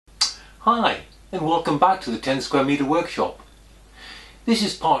Hi, and welcome back to the 10 square meter workshop. This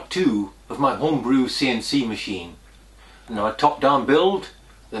is part 2 of my Homebrew CNC machine. And our top-down build,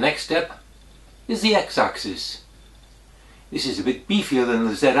 the next step, is the X-axis. This is a bit beefier than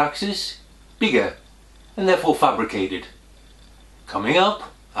the Z-axis, bigger, and therefore fabricated. Coming up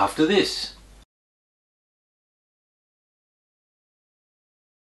after this.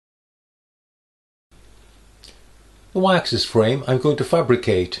 The Y-axis frame I'm going to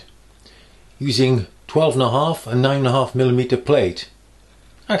fabricate using 12.5 and 9.5mm plate,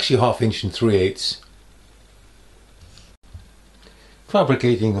 actually 1/2 inch and 3/8.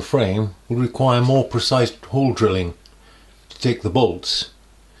 Fabricating the frame will require more precise hole drilling to take the bolts,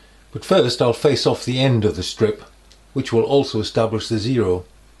 but first I'll face off the end of the strip, which will also establish the zero.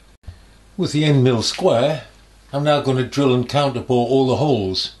 With the end mill square, I'm now going to drill and counterbore all the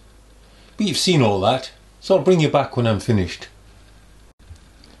holes, but you've seen all that, so I'll bring you back when I'm finished.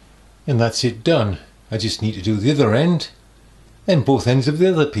 And that's it done. I just need to do the other end, then both ends of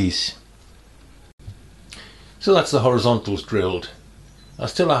the other piece. So that's the horizontals drilled. I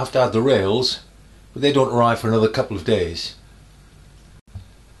still have to add the rails, but they don't arrive for another couple of days.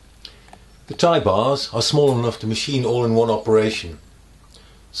 The tie bars are small enough to machine all in one operation.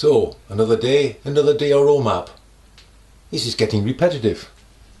 So, another day or map. This is getting repetitive.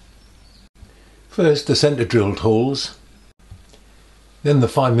 First the centre drilled holes, then the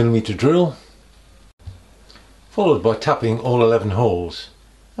 5mm drill, followed by tapping all 11 holes.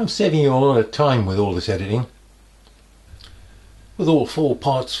 I'm saving you a lot of time with all this editing. With all 4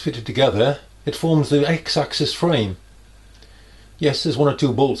 parts fitted together, it forms the X-axis frame. Yes, there's 1 or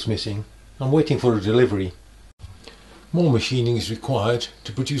 2 bolts missing. I'm waiting for a delivery. More machining is required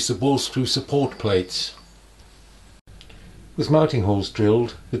to produce the ball screw support plates. With mounting holes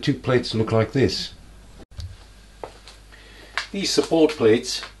drilled, the 2 plates look like this. These support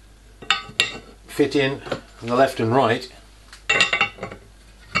plates fit in from the left and right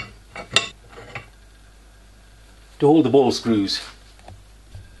to hold the ball screws.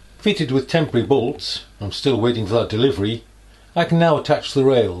 Fitted with temporary bolts, I'm still waiting for that delivery, I can now attach the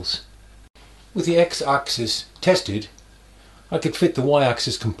rails. With the X-axis tested, I could fit the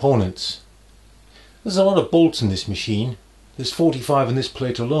Y-axis components. There's a lot of bolts in this machine. There's 45 in this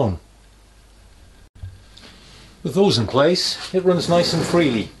plate alone. With those in place, it runs nice and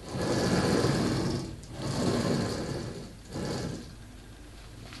freely.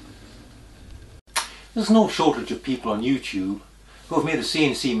 There's no shortage of people on YouTube who have made a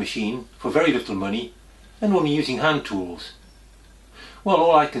CNC machine for very little money and only using hand tools. Well,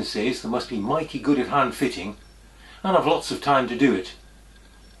 all I can say is they must be mighty good at hand fitting and have lots of time to do it.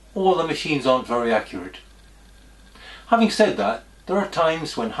 Or the machines aren't very accurate. Having said that, there are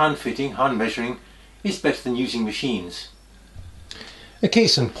times when hand fitting, hand measuring is better than using machines. A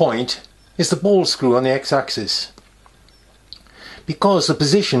case in point is the ball screw on the X-axis. Because the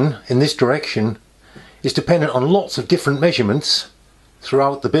position in this direction is dependent on lots of different measurements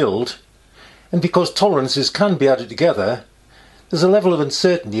throughout the build, and because tolerances can be added together, there's a level of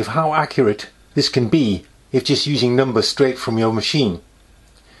uncertainty of how accurate this can be if just using numbers straight from your machine.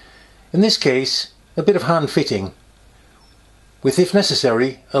 In this case, a bit of hand fitting, with, if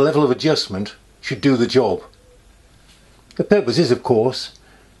necessary, a level of adjustment, should do the job. The purpose is, of course,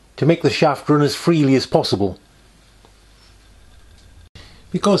 to make the shaft run as freely as possible.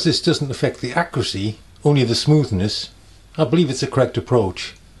 Because this doesn't affect the accuracy, only the smoothness, I believe it's the correct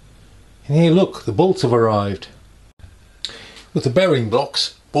approach. And here look, the bolts have arrived. With the bearing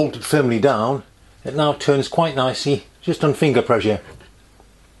blocks bolted firmly down, it now turns quite nicely, just on finger pressure.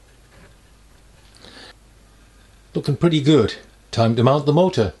 Looking pretty good. Time to mount the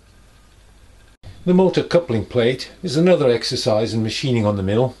motor. The motor coupling plate is another exercise in machining on the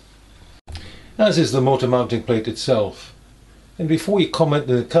mill, as is the motor mounting plate itself. And before you comment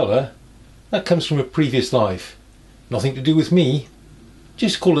on the colour, that comes from a previous life. Nothing to do with me,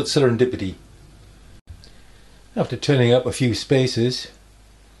 just call it serendipity. After turning up a few spaces,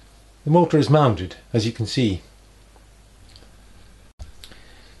 the motor is mounted, as you can see.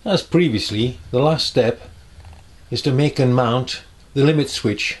 As previously, the last step is to make and mount the limit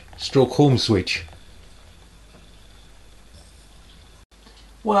switch stroke home switch.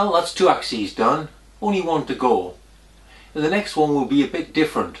 Well, that's 2 axes done, only 1 to go. And the next one will be a bit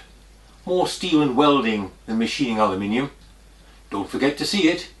different. More steel and welding than machining aluminium. Don't forget to see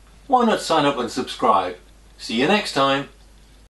it. Why not sign up and subscribe? See you next time.